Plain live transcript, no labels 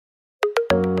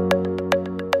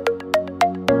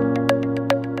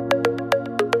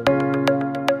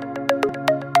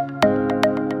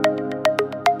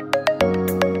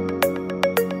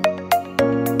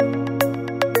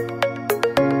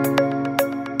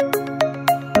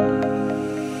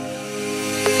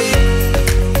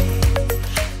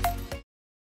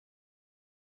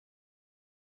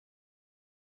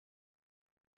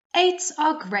Eights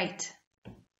are great.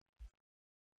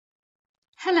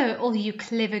 Hello all you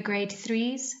clever grade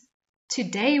 3s.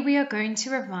 Today we are going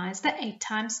to revise the 8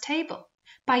 times table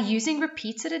by using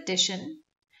repeated addition,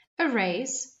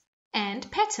 arrays and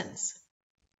patterns.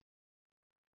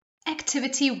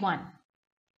 Activity 1.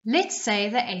 Let's say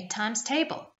the 8 times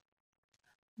table.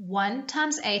 1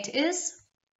 times 8 is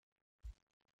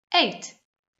 8.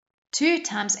 2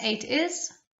 times 8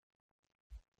 is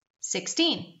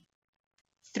 16.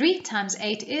 3 times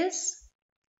 8 is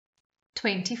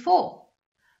 24.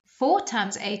 4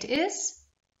 times 8 is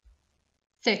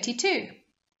 32.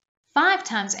 5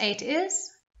 times 8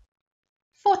 is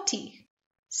 40.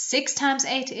 6 times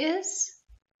 8 is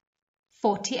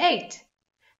 48.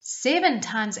 7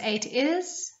 times 8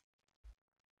 is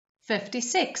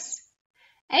 56.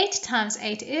 8 times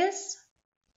 8 is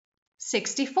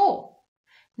 64.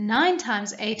 9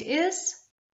 times 8 is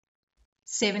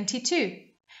 72.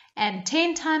 And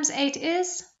 10 times 8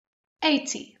 is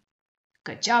 80.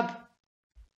 Good job!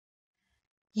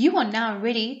 You are now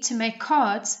ready to make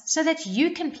cards so that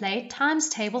you can play times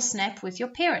table snap with your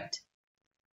parent.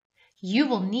 You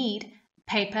will need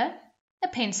paper, a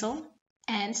pencil,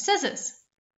 and scissors.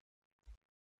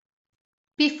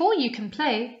 Before you can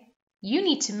play, you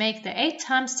need to make the 8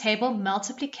 times table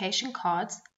multiplication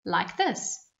cards like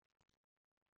this.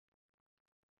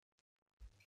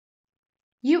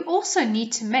 You also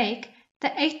need to make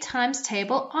the 8 times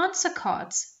table answer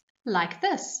cards, like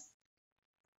this.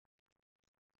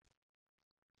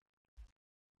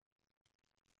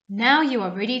 Now you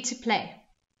are ready to play.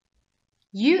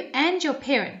 You and your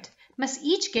parent must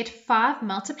each get 5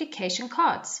 multiplication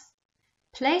cards.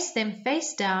 Place them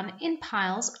face down in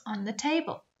piles on the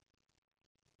table.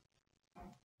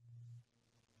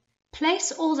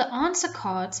 Place all the answer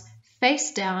cards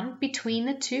face down between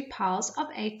the 2 piles of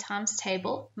 8 times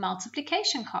table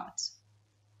multiplication cards.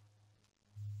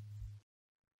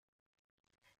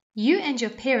 You and your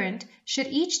parent should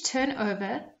each turn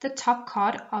over the top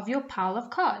card of your pile of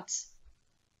cards.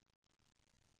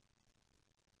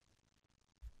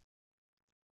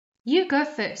 You go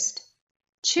first.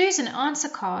 Choose an answer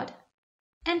card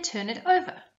and turn it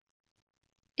over.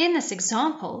 In this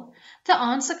example, the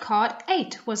answer card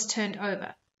 8 was turned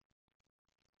over.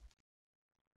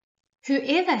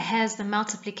 Whoever has the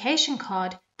multiplication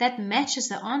card that matches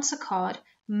the answer card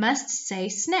must say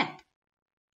snap.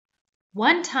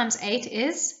 1 times 8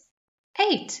 is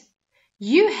 8.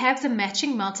 You have the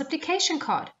matching multiplication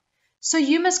card, so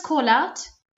you must call out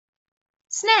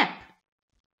snap.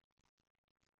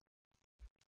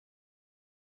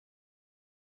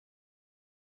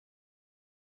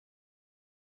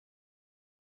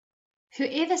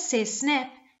 Whoever says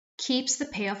snap keeps the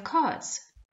pair of cards.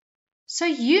 So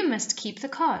you must keep the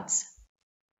cards.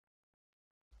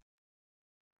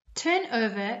 Turn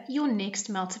over your next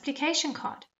multiplication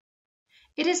card.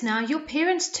 It is now your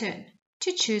parents' turn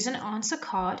to choose an answer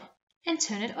card and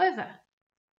turn it over.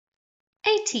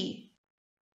 80.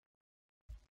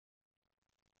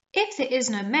 If there is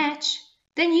no match,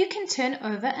 then you can turn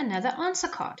over another answer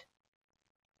card.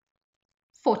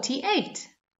 48.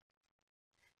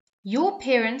 Your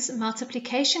parents'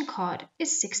 multiplication card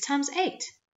is 6 times 8.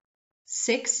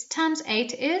 6 times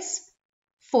 8 is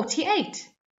 48.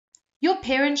 Your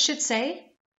parents should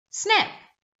say, snap.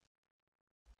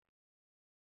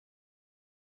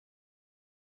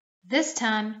 This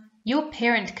time, your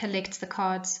parent collects the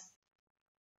cards.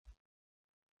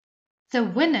 The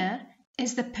winner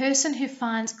is the person who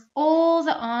finds all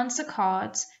the answer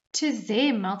cards to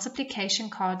their multiplication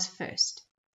cards first.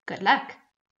 Good luck.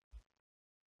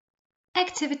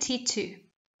 Activity 2.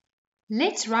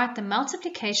 Let's write the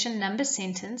multiplication number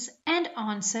sentence and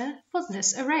answer for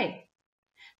this array.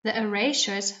 The array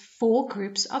shows 4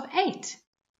 groups of 8.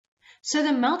 So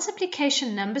the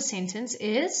multiplication number sentence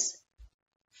is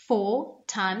 4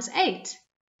 times 8.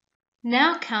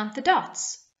 Now count the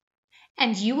dots,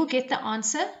 and you will get the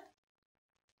answer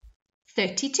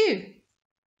 32.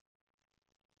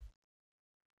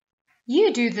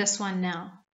 You do this one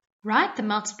now. Write the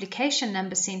multiplication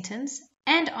number sentence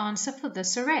and answer for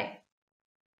this array.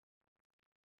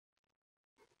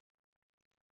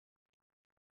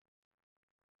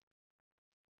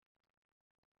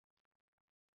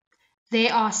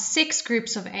 There are 6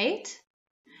 groups of 8,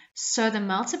 So the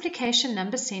multiplication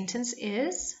number sentence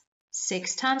is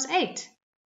 6 times 8.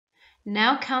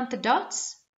 Now count the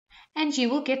dots and you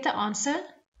will get the answer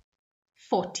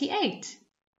 48.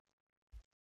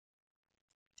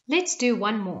 Let's do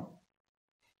one more.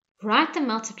 Write the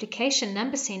multiplication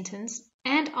number sentence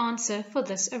and answer for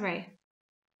this array.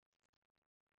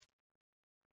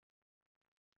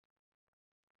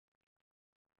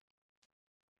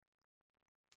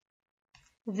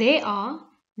 There are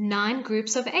 9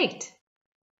 groups of 8.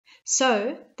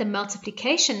 So the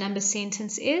multiplication number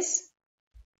sentence is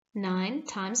 9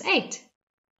 times 8.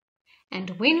 And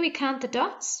when we count the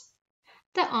dots,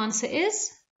 the answer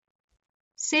is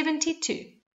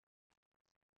 72.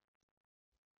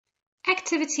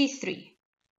 Activity 3.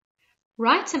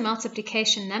 Write a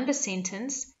multiplication number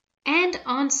sentence and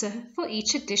answer for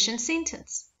each addition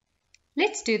sentence.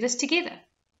 Let's do this together.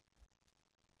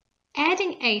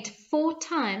 Adding 8 4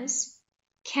 times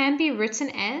can be written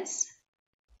as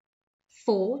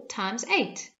 4 times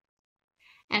 8.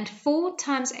 And 4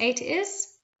 times 8 is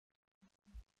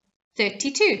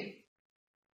 32.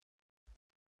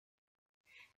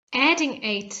 Adding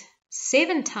 8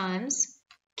 7 times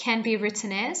can be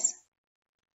written as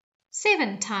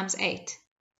 7 times 8.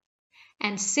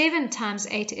 And 7 times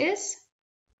 8 is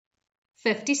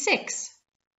 56.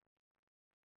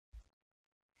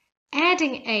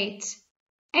 Adding 8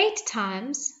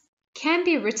 times can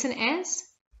be written as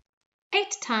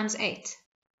 8 times 8.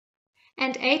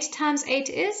 And 8 times 8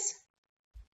 is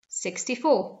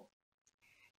 64.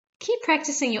 Keep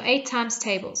practicing your 8 times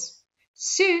tables.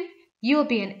 Soon you will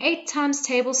be an 8 times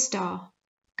table star.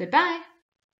 Goodbye.